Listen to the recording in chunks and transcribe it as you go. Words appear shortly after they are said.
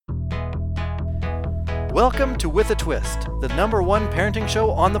Welcome to With a Twist, the #1 parenting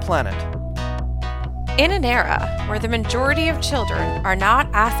show on the planet. In an era where the majority of children are not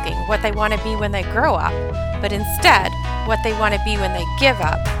asking what they want to be when they grow up, but instead what they want to be when they give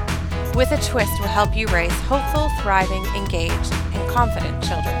up, With a Twist will help you raise hopeful, thriving, engaged, and confident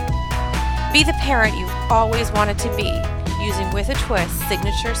children. Be the parent you've always wanted to be using With a Twist's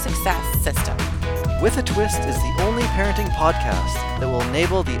signature success system. With a Twist is the only parenting podcast that will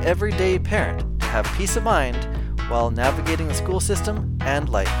enable the everyday parent to have peace of mind while navigating the school system and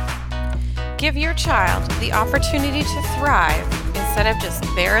life. Give your child the opportunity to thrive instead of just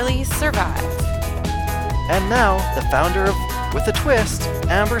barely survive. And now, the founder of With a Twist,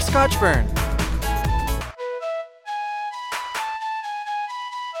 Amber Scotchburn.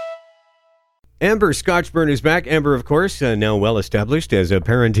 Amber Scotchburn is back. Amber, of course, now well established as a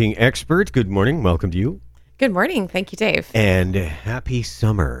parenting expert. Good morning. Welcome to you. Good morning. Thank you, Dave. And happy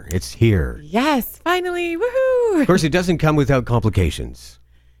summer. It's here. Yes, finally. Woohoo! Of course, it doesn't come without complications.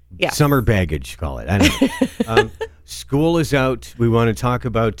 Yes. Summer baggage, call it. I don't know. School is out. We want to talk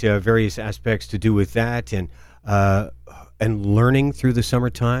about various aspects to do with that and learning through the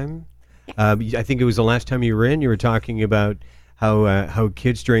summertime. I think it was the last time you were in, you were talking about how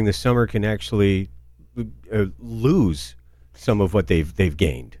kids during the summer can actually lose some of what they've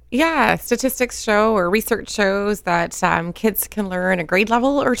gained. Yeah, statistics show or research shows that kids can learn a grade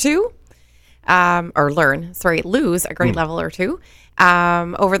level or two, lose a grade level or two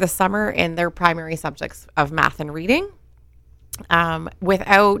over the summer in their primary subjects of math and reading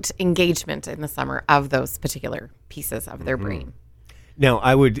without engagement in the summer of those particular pieces of their brain. Now,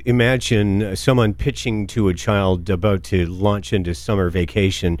 I would imagine someone pitching to a child about to launch into summer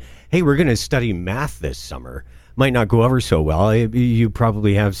vacation, hey, we're going to study math this summer, might not go over so well. You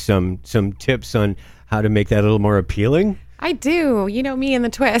probably have some tips on how to make that a little more appealing. I do. You know me and the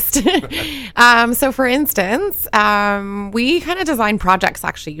twist. So for instance, we kind of design projects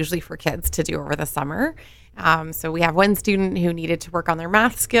actually usually for kids to do over the summer. So we have one student who needed to work on their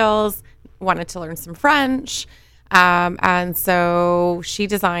math skills, wanted to learn some French. And so she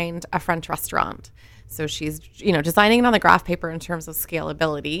designed a French restaurant. So she's, designing it on the graph paper in terms of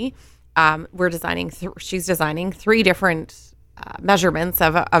scalability. She's designing 3 different measurements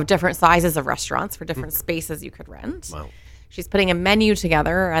of different sizes of restaurants for different spaces you could rent. Wow. She's putting a menu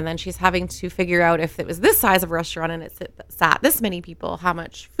together, and then she's having to figure out if it was this size of restaurant and it sat this many people, how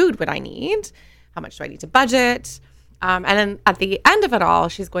much food would I need? How much do I need to budget? And then at the end of it all,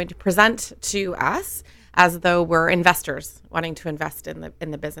 she's going to present to us as though we're investors wanting to invest in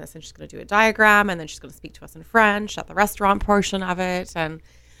the business. And she's going to do a diagram, and then she's going to speak to us in French at the restaurant portion of it. And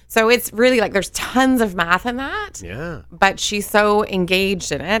so it's really like there's tons of math in that. Yeah. But she's so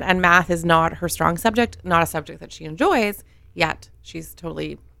engaged in it, and math is not her strong subject, not a subject that she enjoys, yet she's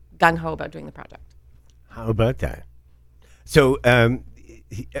totally gung-ho about doing the project. How about that? So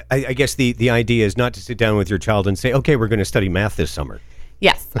I guess the idea is not to sit down with your child and say, okay, we're going to study math this summer.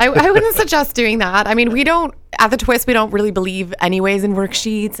 Yes, I wouldn't suggest doing that. I mean, at the Twist, we don't really believe anyways in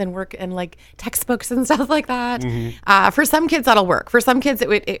worksheets and like textbooks and stuff like that. Mm-hmm. For some kids, that'll work. For some kids,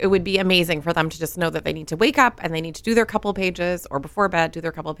 it would be amazing for them to just know that they need to wake up and they need to do their couple pages, or before bed, do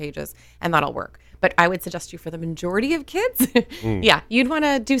their couple pages, and that'll work. But I would suggest you for the majority of kids, yeah, you'd want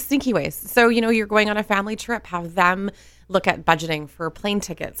to do sneaky ways. So, you're going on a family trip, have them look at budgeting for plane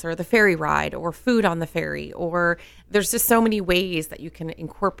tickets or the ferry ride or food on the ferry, or there's just so many ways that you can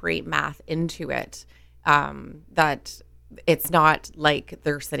incorporate math into it that it's not like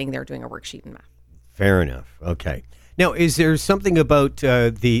they're sitting there doing a worksheet in math. Fair enough. Okay. Now, is there something about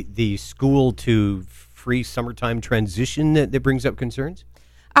the school to free summertime transition that brings up concerns?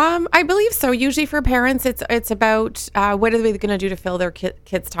 I believe so. Usually for parents, it's about what are they going to do to fill their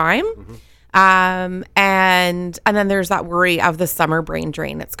kids' time. Mm-hmm. And then there's that worry of the summer brain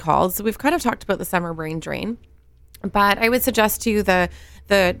drain, it's called. So we've kind of talked about the summer brain drain, but I would suggest to you the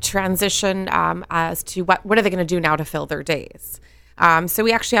transition as to what are they going to do now to fill their days. So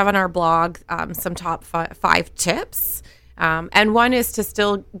we actually have on our blog some top 5 tips. And one is to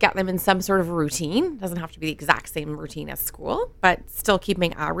still get them in some sort of routine. Doesn't have to be the exact same routine as school, but still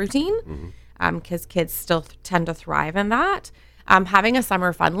keeping a routine because kids still tend to thrive in that. Having a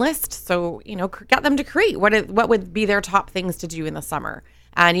summer fun list. So, get them to create what would be their top things to do in the summer.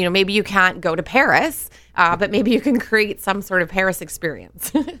 And, maybe you can't go to Paris, but maybe you can create some sort of Paris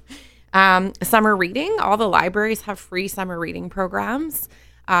experience. Summer reading. All the libraries have free summer reading programs.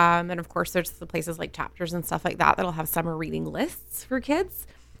 And of course, there's the places like Chapters and stuff like that that'll have summer reading lists for kids.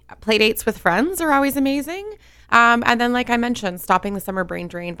 Play dates with friends are always amazing. And then, like I mentioned, stopping the summer brain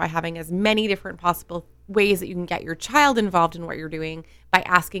drain by having as many different possible ways that you can get your child involved in what you're doing by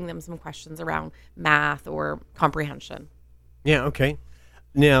asking them some questions around math or comprehension. Yeah, okay.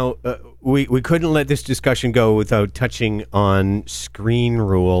 Now, we couldn't let this discussion go without touching on screen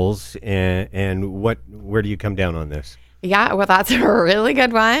rules and where do you come down on this? Yeah, well, that's a really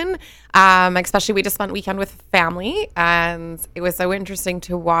good one. Especially we just spent a weekend with family, and it was so interesting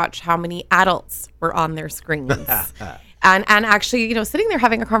to watch how many adults were on their screens. And actually, sitting there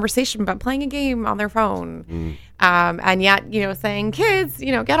having a conversation about playing a game on their phone. And yet, saying, kids,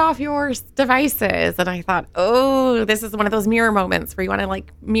 get off your devices. And I thought, oh, this is one of those mirror moments where you want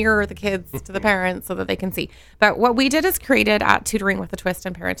to mirror the kids to the parents so that they can see. But what we did is created at Tutoring with a Twist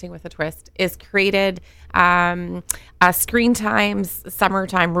and Parenting with a Twist is created screen times,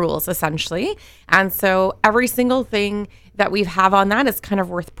 summertime rules, essentially. And so every single thing that we have on that is kind of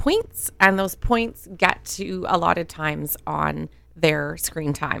worth points, and those points get to allotted times on their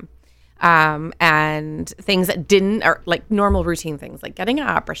screen time. And things that didn't, or like normal routine things like getting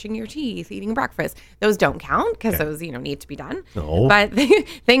up, brushing your teeth, eating breakfast, those don't count because those, need to be done. No. But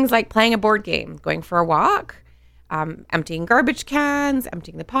things like playing a board game, going for a walk, emptying garbage cans,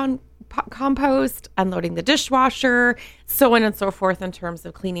 emptying the compost, unloading the dishwasher, so on and so forth in terms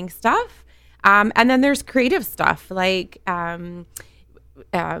of cleaning stuff. And then there's creative stuff like, building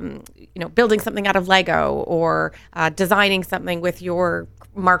something out of Lego or designing something with your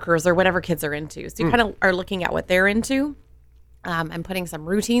markers or whatever kids are into. So you kind of are looking at what they're into and putting some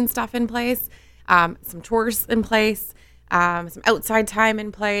routine stuff in place, some chores in place, some outside time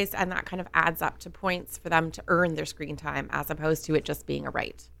in place, and that kind of adds up to points for them to earn their screen time as opposed to it just being a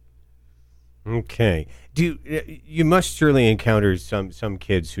right. Okay. You must surely encounter some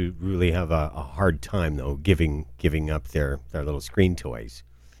kids who really have a hard time though giving up their little screen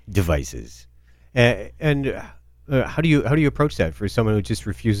devices, and how do you approach that for someone who just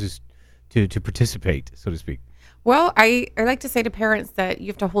refuses to participate, so to speak? Well, I like to say to parents that you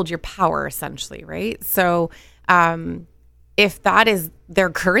have to hold your power, essentially, right? So if that is their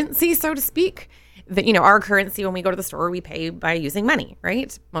currency, so to speak, that, our currency when we go to the store, we pay by using money,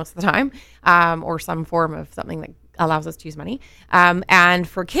 right? Most of the time, or some form of something that allows us to use money. And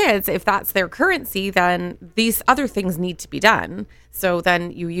for kids, if that's their currency, then these other things need to be done. So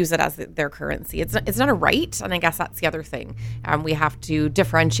then you use it as their currency. It's not a right. And I guess that's the other thing. We have to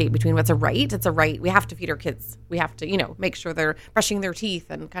differentiate between what's a right. It's a right. We have to feed our kids. We have to, make sure they're brushing their teeth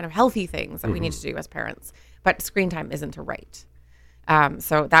and kind of healthy things that we need to do as parents. But screen time isn't a right.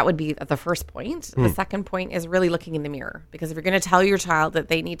 So that would be the first point. The second point is really looking in the mirror, because if you're going to tell your child that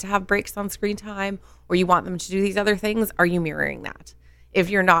they need to have breaks on screen time or you want them to do these other things, are you mirroring that? If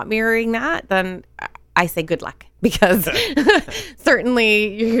you're not mirroring that, then I say good luck, because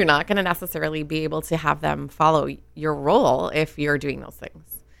certainly you're not going to necessarily be able to have them follow your role if you're doing those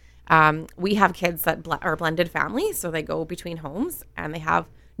things. We have kids that are blended families, so they go between homes and they have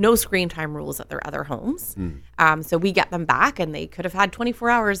no screen time rules at their other homes. So we get them back and they could have had 24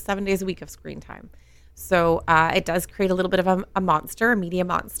 hours, 7 days a week of screen time. So it does create a little bit of a monster, a media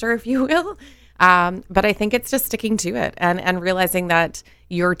monster, if you will. But I think it's just sticking to it and realizing that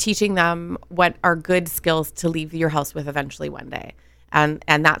you're teaching them what are good skills to leave your house with eventually one day. And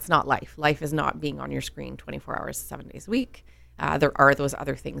that's not life. Life is not being on your screen 24 hours, 7 days a week. There are those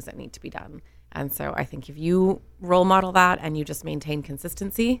other things that need to be done. And so I think if you role model that and you just maintain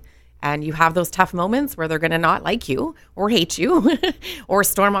consistency and you have those tough moments where they're going to not like you or hate you or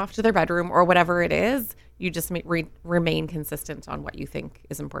storm off to their bedroom or whatever it is, you just remain consistent on what you think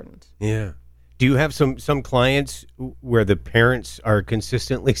is important. Yeah. Do you have some clients where the parents are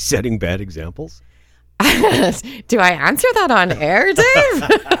consistently setting bad examples? Do I answer that on air,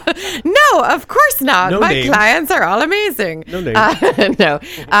 Dave? No, of course not. No My names. clients are all amazing. No names. No.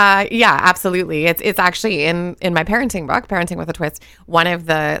 Yeah, absolutely. It's actually in my parenting book, Parenting with a Twist, one of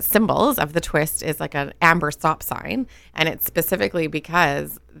the symbols of the twist is like an amber stop sign. And it's specifically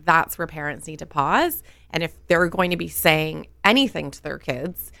because that's where parents need to pause. And if they're going to be saying anything to their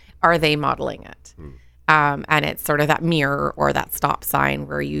kids, are they modeling it? And it's sort of that mirror or that stop sign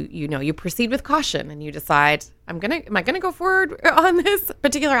where you proceed with caution and you decide, am I gonna go forward on this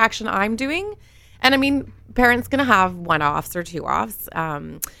particular action I'm doing? And I mean, parents gonna have one-offs or two-offs.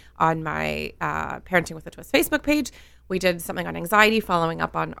 On my Parenting with a Twist Facebook page, we did something on anxiety, following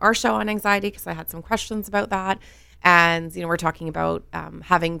up on our show on anxiety because I had some questions about that. And, we're talking about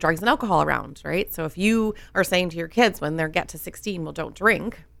having drugs and alcohol around, right? So if you are saying to your kids when they get to 16, well, don't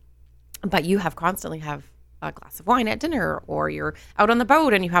drink, but you constantly have a glass of wine at dinner, or you're out on the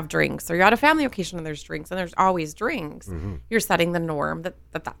boat and you have drinks, or you're at a family occasion and there's drinks and there's always drinks, you're setting the norm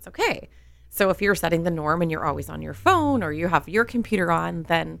that's okay. So if you're setting the norm and you're always on your phone or you have your computer on,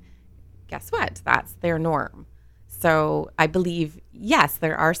 then guess what? That's their norm. So I believe, yes,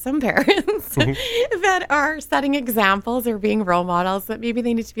 there are some parents that are setting examples or being role models that maybe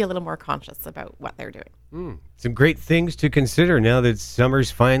they need to be a little more conscious about what they're doing. Some great things to consider now that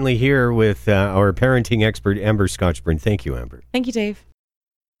summer's finally here with our parenting expert, Amber Scotchburn. Thank you, Amber. Thank you, Dave.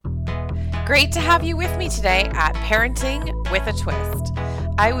 Great to have you with me today at Parenting with a Twist.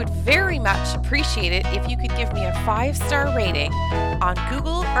 I would very much appreciate it if you could give me a 5-star rating on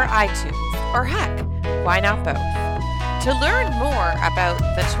Google or iTunes, or heck, why not both? To learn more about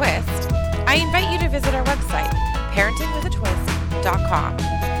The Twist, I invite you to visit our website, parentingwithatwist.com,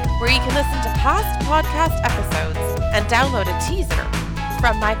 where you can listen to past podcast episodes and download a teaser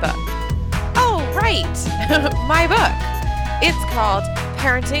from my book. Oh, right, my book. It's called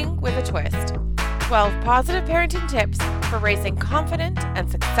Parenting with a Twist, 12 positive parenting tips for raising confident and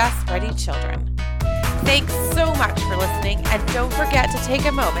success-ready children. Thanks so much for listening, and don't forget to take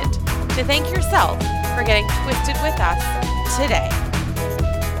a moment to thank yourself for getting twisted with us today.